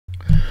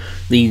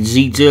The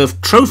ZEturf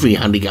Trophy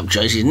Handicap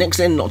Chase is next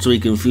then, not to be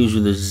confused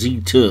with the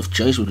ZEturf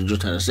Chase, which we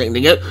just had a second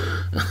ago.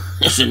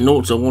 It's a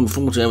 0 to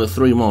 140 over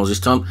 3 miles this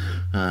time.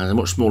 A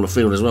much smaller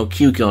field as well.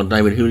 Q Card,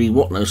 David Hooley,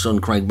 What No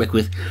Son, Craig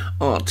Beckwith,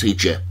 Art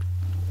Teacher,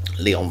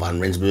 Leon van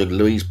Rensburg,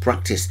 Louise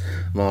Practice,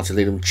 Martin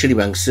Leadham,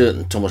 Chilibang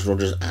Certain, Thomas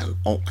Rogers, and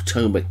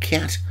October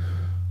Cat,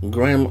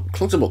 Graham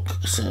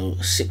Clutterbuck. So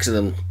 6 of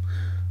them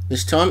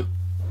this time.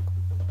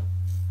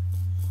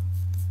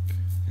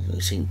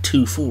 We've seen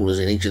 2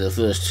 fallers in each of the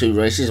first 2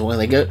 races. Away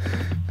they go.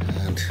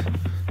 And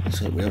let's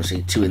hope we don't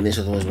see 2 in this,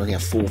 otherwise we'll only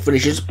have 4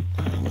 finishes.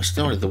 And we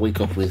started the week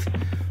off with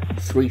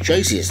 3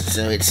 chases.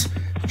 So it's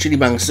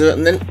Chilibang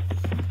Certain then,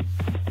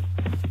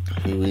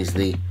 who is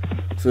the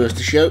first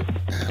to show,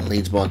 and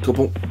leads by a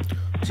couple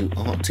to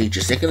Art Teacher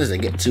second as they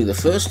get to the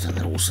first, and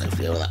they're all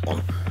safely over that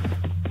one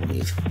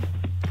with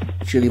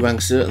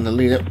Chilibang Certain the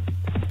leader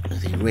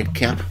with the red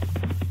cap,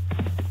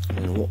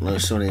 and What No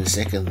Son in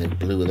second, the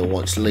blue with the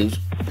white sleeves,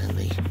 and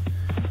the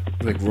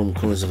red rum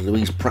colours of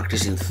Louise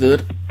Practice in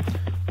third,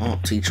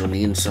 Art Teacher on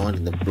the inside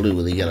in the blue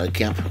with the yellow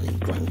cap, and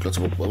the Grand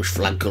Clutterbuck Welsh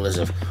flag colours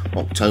of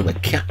October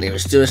Cat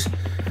nearest to us,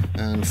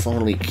 and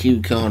finally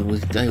Q Card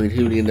with David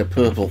Hooley in the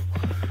purple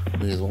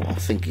with what I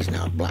think is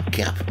now a black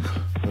cap.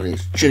 But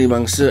it's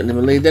Chilibang Certain in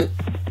the lead then,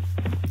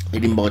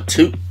 leading by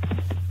 2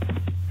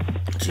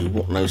 to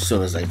What No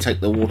Son as they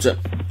take the water,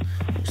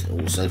 which they're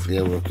all safely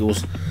over of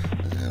course,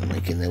 and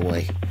making their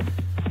way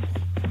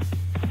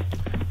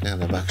down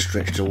the back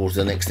stretch towards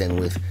the next end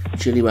with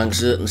Chilibang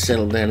Certain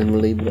settled down in the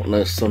lead, What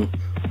No Son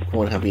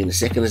quite happy in the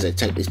second as they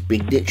take this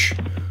big ditch,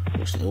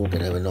 which they all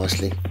get over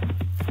nicely.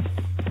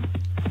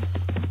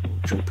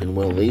 Jumping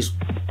well these.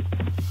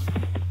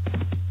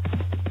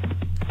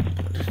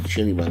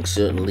 Chilibang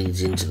Certain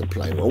leads into the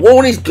plane.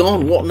 Well, he's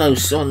gone. What No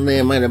Son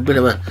there made a bit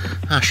of a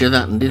hash of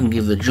that and didn't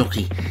give the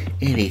jockey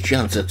any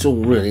chance at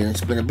all really, and it's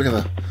been a bit of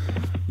a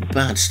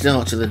bad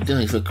start to the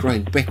day for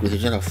Craig Beckwith,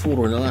 who's had a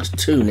faller in the last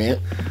 2 now.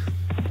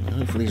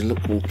 Hopefully his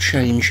luck will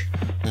change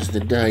as the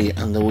day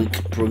and the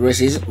week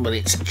progresses, but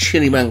it's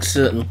Chilibang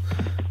Certain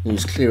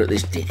who's clear at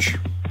this ditch.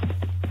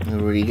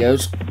 There he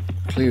goes,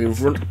 clear in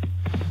front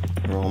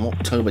from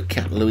October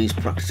Cat, Louise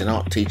Practice and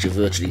Art Teacher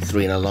virtually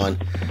 3 in a line,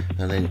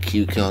 and then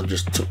Q Card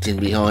just tucked in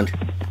behind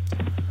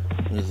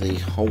with the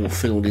whole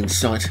field in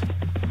sight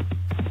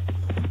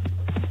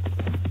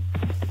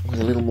with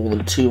a little more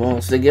than 2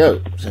 miles to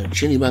go. So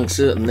Chilibang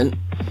Certain then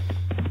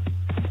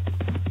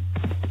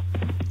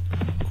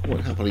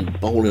quite happily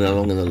bowling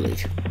along in the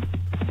lead.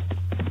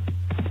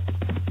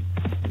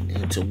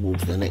 Down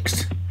towards the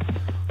next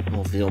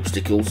of the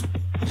obstacles.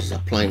 This is a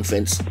plain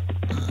fence,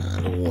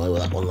 and all over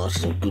that one, nice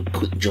some good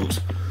quick jumps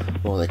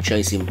while they're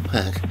chasing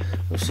back.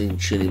 I've seen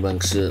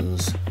Chilibang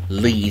Certain's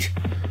lead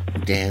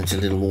down to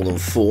a little more than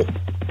 4.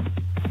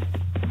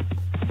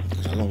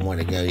 There's a long way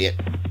to go yet.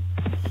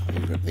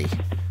 We're at the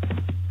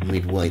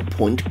midway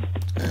point,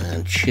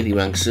 and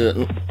Chilibang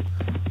Certain,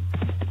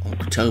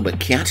 October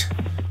Cat,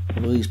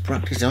 Louise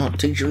Practice, Art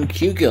Teacher and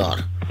Q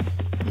Card.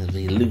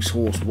 The loose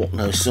horse What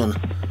No Son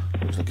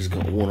looks like he's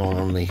got one eye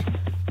on the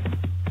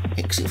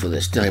exit for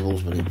the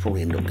stables, but he'll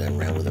probably end up going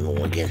round with them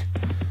all again,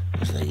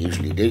 as they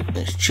usually do.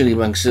 There's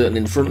Chilibang Certain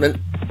in front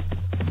then.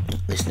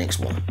 This next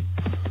one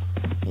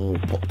all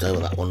popped over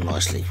that one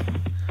nicely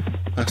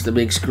past the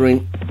big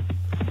screen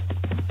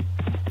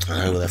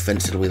and over the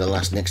fence. It'll be the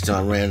last next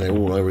time round. They're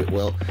all over it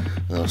well,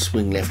 and they'll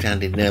swing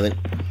left-handed now then,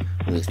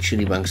 with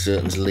Chilibang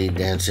Certain's lead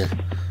down to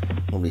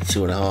probably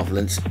 2.5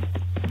 lengths.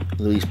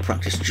 Louise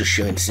Practice just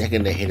showing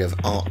second ahead of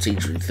Art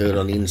Teacher in third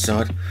on the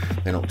inside,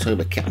 then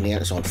October Cat on the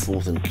outside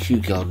fourth, and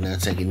Q Card now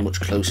taking much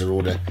closer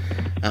order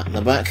at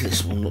the back.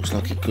 This one looks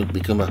like it could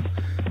become a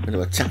bit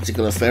of a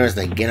tactical affair as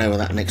they get over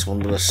that next one,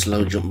 but a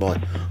slow jump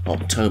by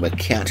October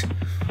Cat.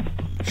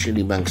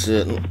 Chilibang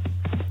Certain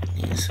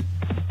is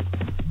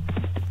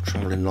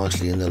travelling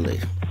nicely in the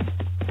lead.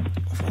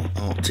 For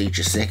Art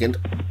Teacher second,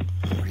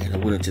 we had a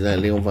winner today,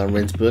 Leon van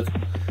Rensburg.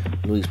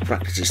 Louise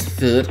Practice is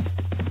third,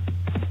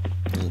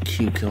 and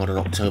Q Card and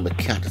October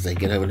Cat as they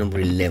get over number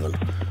 11,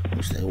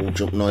 which they all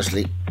jump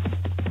nicely.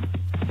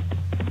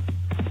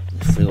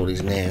 The field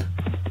is now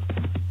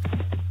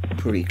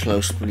pretty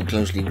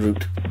closely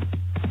grouped,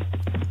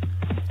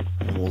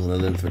 more than a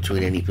length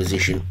between any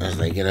position as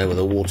they get over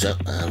the water,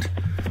 and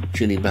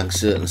Chilibang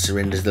Certain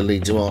surrenders the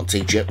lead to Art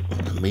Teacher,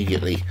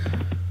 immediately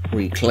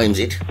reclaims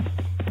it.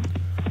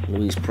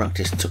 Louise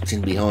Practice tucked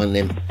in behind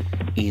them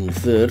in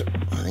third,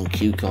 and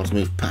Q Card's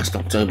moved past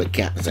October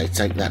Cat as they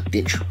take that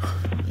ditch.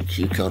 And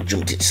Q Card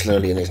jumped it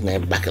slowly and is now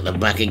back at the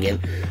back again,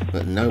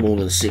 but no more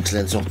than 6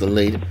 lengths off the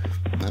lead.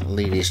 That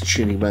lead is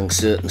Chilibang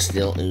Certain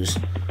still, who's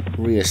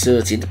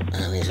reasserted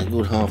and is a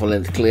good half a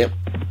length clear.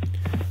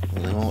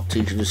 Although Art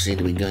Teacher does seem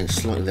to be going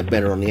slightly the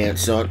better on the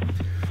outside.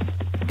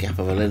 Gap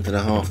of 1.5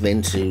 lengths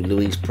then to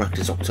Louise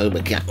Practice,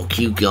 October Cat and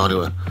Q Card,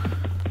 who are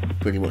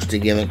pretty much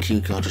together.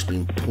 Q Card just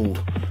being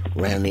pulled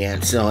round the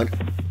outside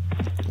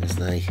as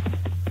they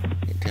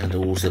get down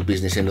towards the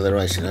business end of the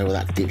race, and over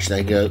that ditch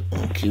they go.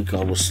 Oh, Q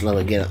Card was slow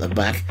again at the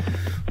back,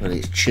 but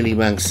it's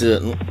Chilibang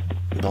Certain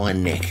by a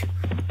neck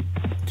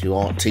to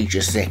Art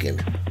Teacher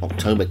second,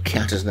 October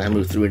Cat has now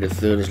moved through into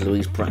third as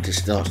Louise Practice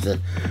starts to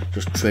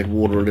just tread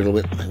water a little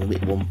bit, maybe a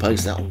bit one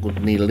pace. That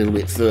would need a little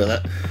bit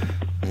further.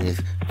 And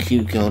with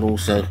Q Card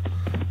also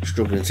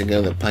struggling to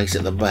go the pace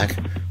at the back,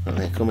 but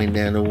they're coming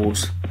down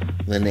towards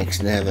the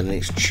next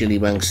Chili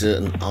Bang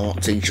Certain,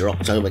 Art Teacher,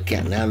 October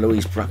Cat. Now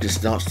Louise Practice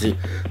starts to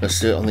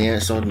assert on the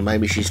outside, and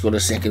maybe she's got a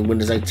second win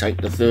as they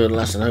take the third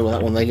last, and over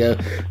that one they go.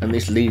 And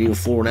this leading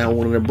four now,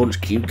 one in a bunch.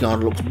 Q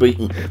Card looks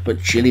beaten,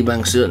 but Chili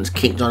Bang Certain's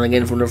kicked on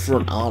again from the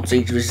front. Art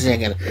Teacher is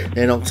second,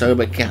 then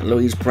October Cat,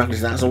 Louise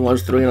Practice. That's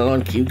almost three in a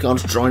line. Q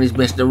Card's trying his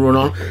best to run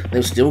on.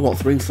 They've still got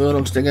 3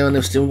 furlongs to go, and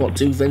they've still got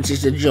 2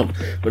 fences to jump.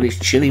 But it's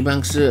Chili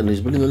Bang Certain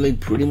who's been in the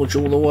lead pretty much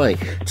all the way.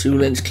 2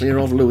 lengths clear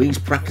of Louise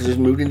Practice, has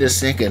moved into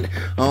second.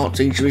 Art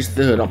Teacher is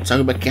third,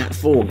 October Cat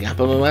 4, gap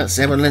of about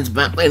 7 lengths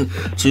back then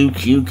to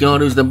Q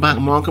Card, who's the back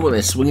marker, but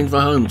they're swinging for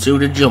home, 2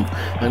 to jump,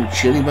 and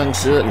Chili Bang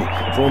Certain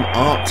from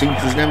Art Teacher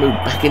has now moved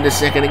back into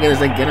second again as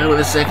they get over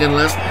the second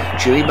last.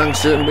 Chili Bang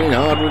Certain being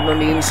hard ridden on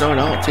the inside.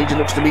 Art Teacher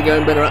looks to be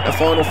going better at the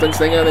final fence.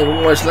 They go, they've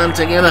almost slammed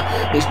together.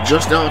 It's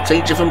just Art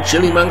Teacher from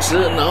Chili Bang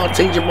Certain. Art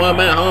Teacher by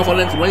about half a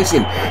length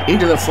racing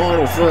into the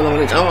final furlong,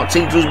 and it's Art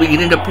Teacher who's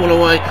beginning to pull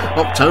away.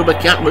 October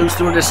Cat moves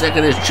through into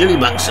second as Chili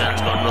Bang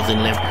Certain's got nothing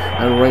left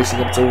and racing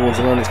up towards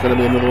the line. It's going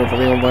to be another one for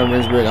Leon Van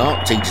Rensburg.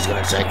 Art Teacher's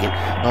going to take it.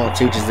 Art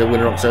Teacher's the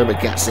winner. October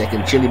Cat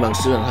second. Chili Bang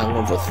Certain hung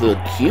on for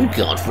third. Q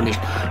Card finished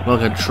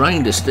like a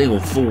train to steal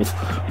fourth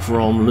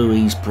from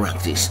Louise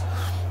Practice.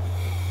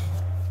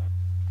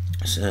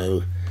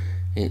 So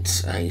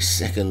it's a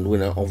second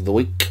winner of the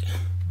week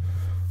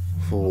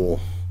for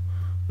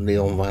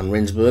Leon Van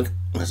Rensburg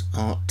as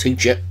Art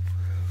Teacher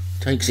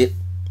takes it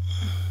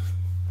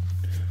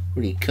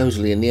pretty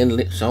cosily in the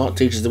end. So Art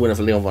Teacher's the winner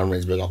for Leon Van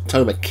Rensburg.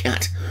 October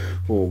Cat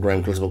for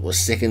Graham Clisbuck was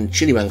second.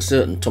 Chili Bang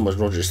Certain, Thomas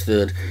Rogers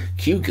third.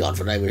 Q Card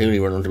for David Hooley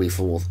went on to be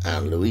fourth,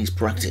 and Louise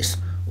Practice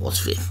was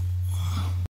fifth.